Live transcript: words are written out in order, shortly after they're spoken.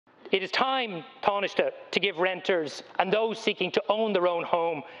It is time, Tánaiste, to give renters and those seeking to own their own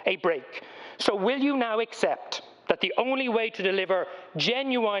home a break. So will you now accept that the only way to deliver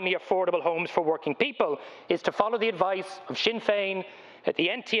genuinely affordable homes for working people is to follow the advice of Sinn Fein, the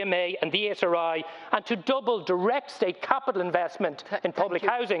NTMA and the ESRI, and to double direct state capital investment in public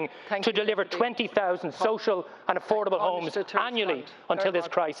housing to deliver 20,000 social and affordable homes annually until this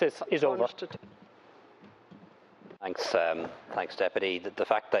crisis is over? Thanks, Deputy. The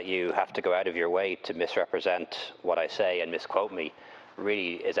fact that you have to go out of your way to misrepresent what I say and misquote me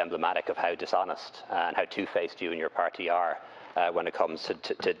really is emblematic of how dishonest and how two-faced you and your party are when it comes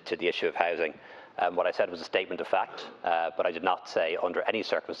to the issue of housing. What I said was a statement of fact, but I did not say under any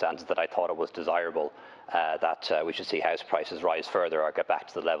circumstances that I thought it was desirable that we should see house prices rise further or get back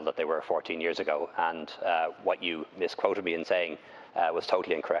to the level that they were 14 years ago. And what you misquoted me in saying was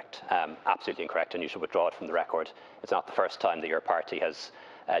totally incorrect, absolutely incorrect, and you should withdraw it from the record. It's not the first time that your party has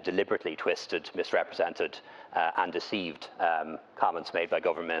deliberately twisted, misrepresented and deceived comments made by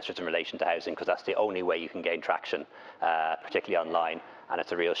government ministers in relation to housing, because that's the only way you can gain traction, particularly online. And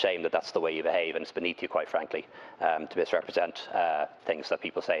it's a real shame that that's the way you behave, and it's beneath you, quite frankly, to misrepresent things that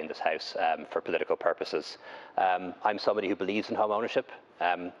people say in this House for political purposes. I'm somebody who believes in home ownership.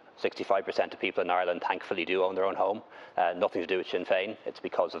 65% of people in Ireland thankfully do own their own home. Nothing to do with Sinn Féin. It's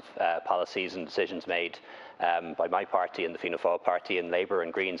because of policies and decisions made by my party and the Fianna Fáil party and Labour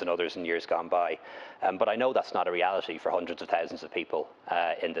and Greens and others in years gone by. But I know that's not a reality for hundreds of thousands of people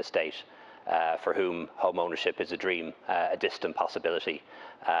in this state, for whom home ownership is a dream, a distant possibility.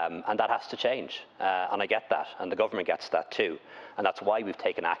 And that has to change. And I get that, and the government gets that too. And that's why we've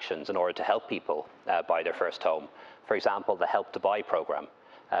taken actions in order to help people buy their first home. For example, the Help to Buy programme,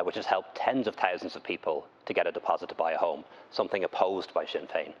 which has helped tens of thousands of people to get a deposit to buy a home, something opposed by Sinn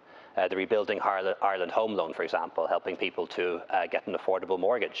Féin. The Rebuilding Ireland Home Loan, for example, helping people to get an affordable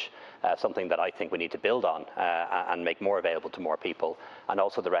mortgage, something that I think we need to build on and make more available to more people. And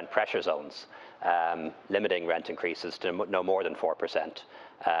also the rent pressure zones, limiting rent increases to no more than 4%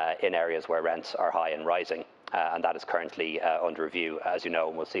 in areas where rents are high and rising. And that is currently under review, as you know,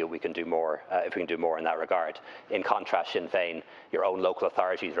 and we'll see if we can do more in that regard. In contrast, Sinn Féin, your own local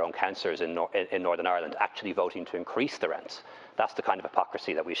authorities, your own councillors in Northern Ireland, actually voting to increase the rents. That's the kind of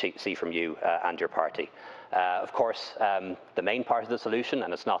hypocrisy that we see from you and your party. Of course, the main part of the solution,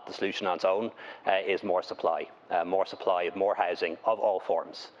 and it's not the solution on its own, is more supply of more housing of all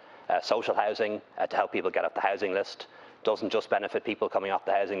forms. Social housing to help people get off the housing list doesn't just benefit people coming off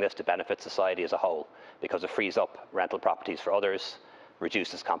the housing list, it benefits society as a whole, because it frees up rental properties for others,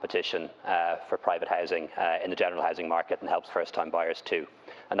 reduces competition for private housing in the general housing market, and helps first-time buyers too.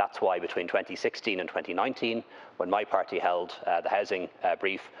 And that's why between 2016 and 2019, when my party held the housing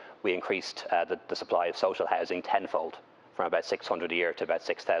brief, we increased the supply of social housing tenfold, from about 600 a year to about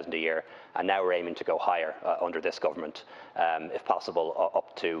 6,000 a year. And now we're aiming to go higher under this government, if possible,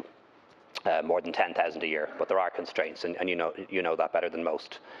 up to more than 10,000 a year, but there are constraints, and you know that better than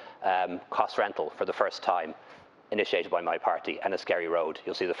most. Cost rental for the first time, initiated by my party, and a scary road.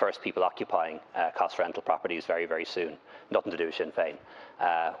 You'll see the first people occupying cost rental properties very, very soon. Nothing to do with Sinn Féin.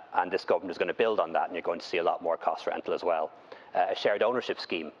 And this government is going to build on that, and you're going to see a lot more cost rental as well. A shared ownership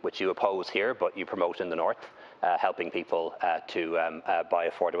scheme, which you oppose here, but you promote in the north, helping people to buy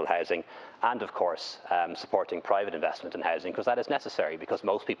affordable housing, and of course supporting private investment in housing, because that is necessary, because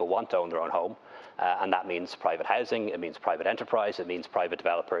most people want to own their own home, and that means private housing, it means private enterprise, it means private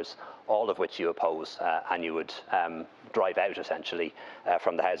developers, all of which you oppose, and you would drive out essentially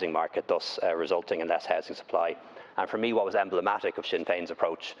from the housing market, thus resulting in less housing supply. And for me, what was emblematic of Sinn Féin's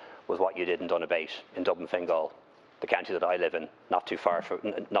approach was what you did in Donabate, in Dublin Fingal, the county that I live in, not too far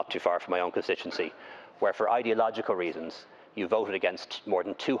from my own constituency, where for ideological reasons you voted against more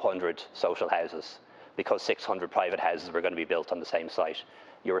than 200 social houses because 600 private houses were going to be built on the same site.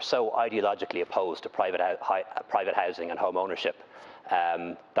 You were so ideologically opposed to private housing and home ownership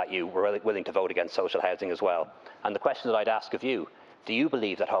that you were willing to vote against social housing as well. And the question that I'd ask of you, do you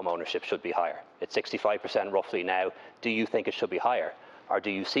believe that home ownership should be higher? It's 65% roughly now. Do you think it should be higher? Or do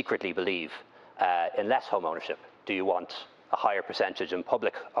you secretly believe in less home ownership? Do you want a higher percentage in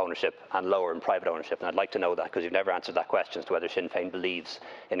public ownership and lower in private ownership? And I'd like to know that, because you've never answered that question as to whether Sinn Féin believes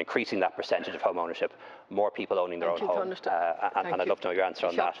in increasing that percentage of home ownership, more people owning their own home. And I'd love to know your answer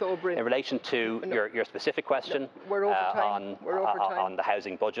on that. In relation to your specific question on the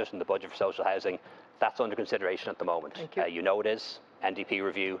housing budget and the budget for social housing, that's under consideration at the moment. You know it is. NDP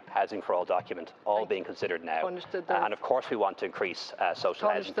review, Housing for All document, all being considered now. And of course we want to increase social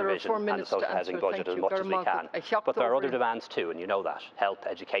housing provision and the social housing budget as much as we can. But there are other demands too, and you know that. Health,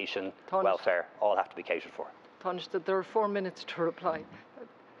 education, welfare, all have to be catered for. Tánaiste, there are 4 minutes to reply.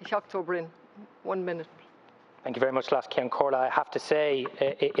 Ó Broin, 1 minute. Thank you very much, Las Cian Corla. I have to say,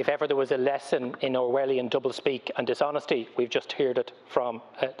 if ever there was a lesson in Orwellian doublespeak and dishonesty, we've just heard it from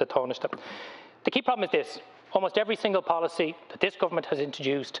the Tánaiste. The key problem is this. Almost every single policy that this government has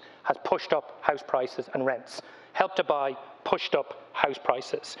introduced has pushed up house prices and rents. Help to Buy pushed up house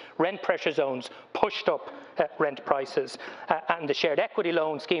prices. Rent pressure zones pushed up rent prices. And the shared equity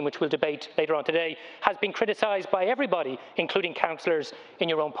loan scheme, which we'll debate later on today, has been criticised by everybody, including councillors in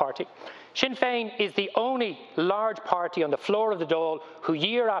your own party. Sinn Fein is the only large party on the floor of the Dáil who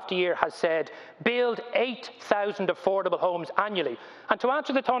year after year has said, build 8,000 affordable homes annually. And to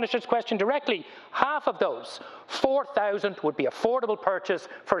answer the Tánaiste's question directly, half of those, 4,000, would be affordable purchase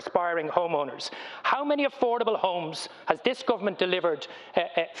for aspiring homeowners. How many affordable homes has this government delivered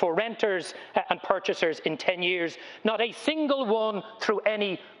for renters and purchasers in 10 years? Not a single one through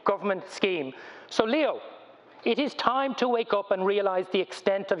any government scheme. So Leo, it is time to wake up and realise the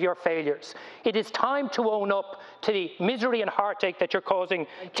extent of your failures. It is time to own up to the misery and heartache that you're causing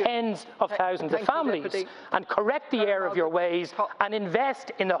tens of thousands of families, and correct the error of your ways and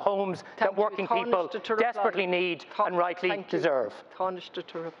invest in the homes that working people desperately need and rightly deserve.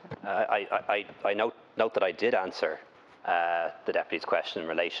 I note that I did answer the Deputy's question in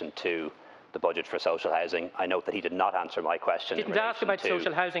relation to the budget for social housing. I note that he did not answer my question. I didn't ask about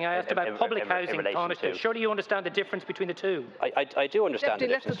social housing, I asked about public housing, Tánaiste. Surely you understand the difference between the two? I do understand the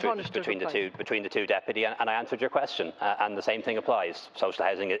difference between the two, Deputy, and I answered your question, and the same thing applies. Social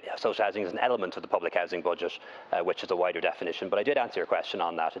housing is an element of the public housing budget, which is a wider definition, but I did answer your question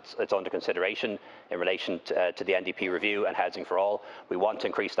on that. It's under consideration in relation to the NDP review and Housing for All. We want to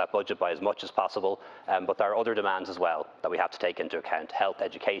increase that budget by as much as possible, but there are other demands as well that we have to take into account: health,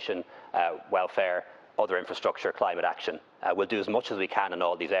 education, welfare, other infrastructure, climate action. We'll do as much as we can in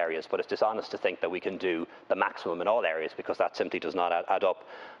all these areas, but it's dishonest to think that we can do the maximum in all areas, because that simply does not add up.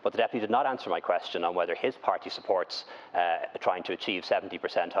 But the Deputy did not answer my question on whether his party supports trying to achieve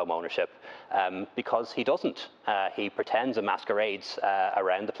 70% home ownership, because he doesn't. He pretends and masquerades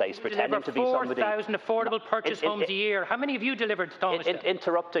around the place, pretending to be somebody. 4,000 affordable purchase homes a year. How many have you delivered, Tánaiste?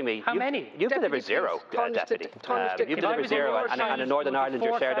 Interrupting me. How many? You've delivered zero, Deputy. You've delivered zero, and in Northern Ireland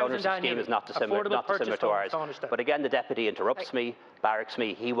your shared ownership scheme is not dissimilar to ours. But again, the Deputy interrupts me, barracks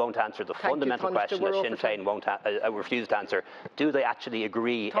me. He won't answer the fundamental question that Sinn Féin won't refuse to answer. Do they actually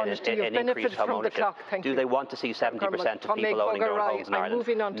agree in increased home ownership? Do they want to see 70% of people owning their own homes in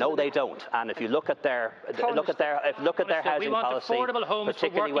Ireland? No, they don't. And if you look at their housing policy,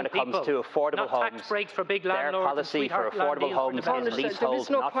 particularly when it comes to affordable homes, their policy for affordable homes is leasehold,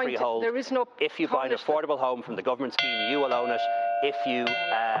 not freehold. If you buy an affordable home from the government scheme, you will own it. If you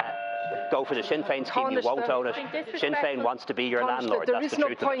go for the Sinn Féin scheme, you won't own it. Sinn Féin wants to be your landlord. There is no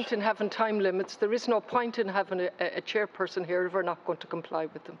point in having time limits. There is no point in having a chairperson here if we're not going to comply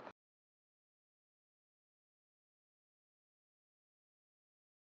with them.